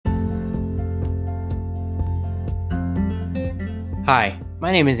Hi,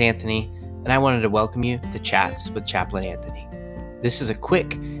 my name is Anthony, and I wanted to welcome you to Chats with Chaplain Anthony. This is a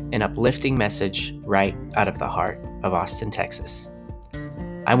quick and uplifting message right out of the heart of Austin, Texas.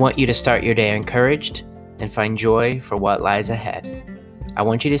 I want you to start your day encouraged and find joy for what lies ahead. I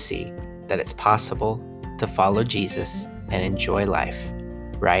want you to see that it's possible to follow Jesus and enjoy life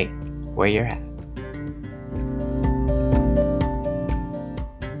right where you're at.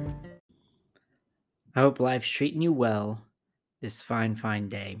 I hope life's treating you well this fine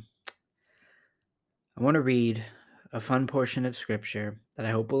day. I want to read a fun portion of scripture that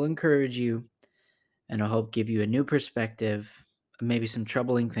I hope will encourage you and I hope give you a new perspective of maybe some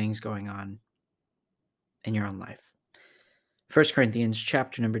troubling things going on in your own life. 1 Corinthians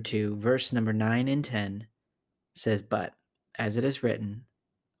chapter number 2, verse number 9 and 10 says, "But as it is written,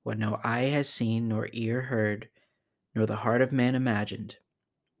 what no eye has seen, nor ear heard, nor the heart of man imagined,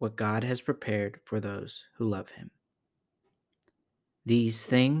 what God has prepared for those who love him. These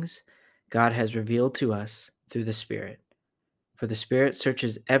things God has revealed to us through the Spirit. For the Spirit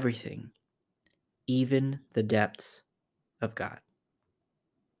searches everything, even the depths of God."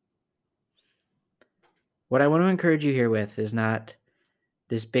 What I want to encourage you here with is not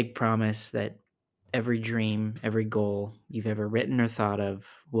this big promise that every dream, every goal you've ever written or thought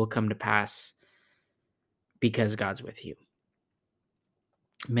of will come to pass because God's with you.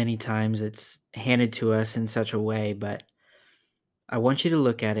 Many times it's handed to us in such a way, but I want you to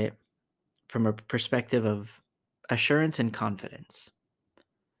look at it from a perspective of assurance and confidence.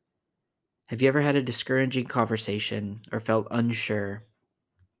 Have you ever had a discouraging conversation or felt unsure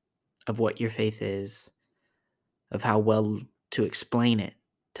of what your faith is, of how well to explain it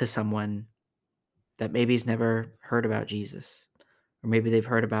to someone that maybe has never heard about Jesus, or maybe they've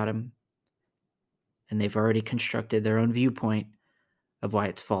heard about him and they've already constructed their own viewpoint of why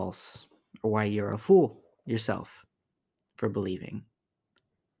it's false or why you're a fool yourself for believing?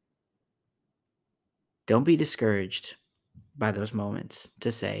 Don't be discouraged by those moments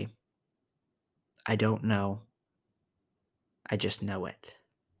to say, "I don't know, I just know it."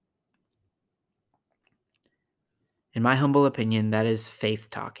 In my humble opinion, that is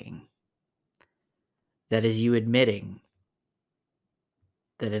faith talking. That is you admitting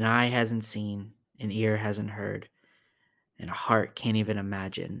that an eye hasn't seen, an ear hasn't heard, and a heart can't even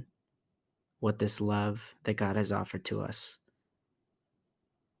imagine what this love that God has offered to us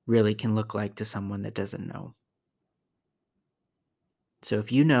really can look like to someone that doesn't know. So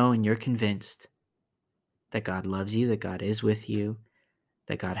if you know and you're convinced that God loves you, that God is with you,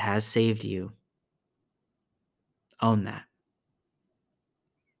 that God has saved you, own that.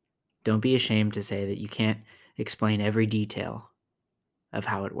 Don't be ashamed to say that you can't explain every detail of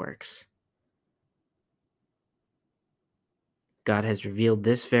how it works. God has revealed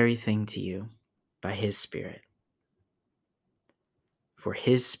this very thing to you by His Spirit. For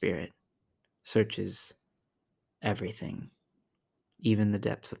His Spirit searches everything, even the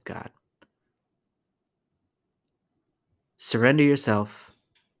depths of God. Surrender yourself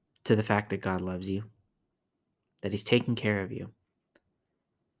to the fact that God loves you, that He's taking care of you.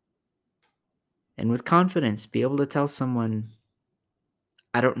 And with confidence, be able to tell someone,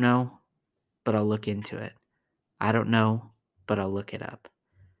 "I don't know, but I'll look into it. I don't know, but I'll look it up.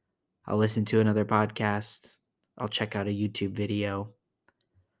 I'll listen to another podcast. I'll check out a YouTube video.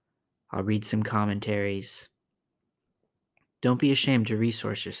 I'll read some commentaries." Don't be ashamed to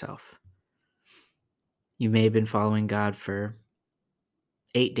resource yourself. You may have been following God for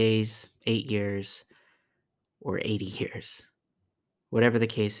 8 days, 8 years, or 80 years. Whatever the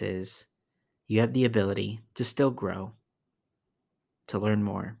case is, you have the ability to still grow, to learn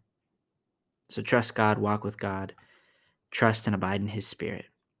more. So trust God, walk with God, trust and abide in His Spirit.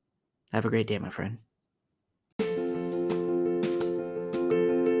 Have a great day, my friend.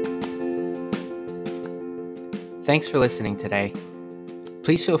 Thanks for listening today.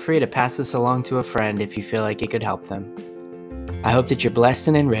 Please feel free to pass this along to a friend if you feel like it could help them. I hope that you're blessed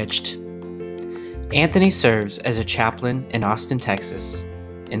and enriched. Anthony serves as a chaplain in Austin, Texas,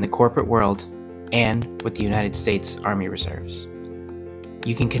 in the corporate world and with the United States Army Reserves.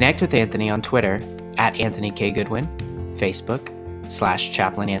 You can connect with Anthony on Twitter at Anthony K. Goodwin, Facebook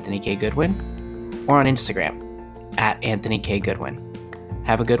 /Chaplain Anthony K. Goodwin, or on Instagram at Anthony K. Goodwin.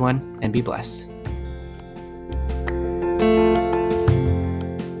 Have a good one and be blessed.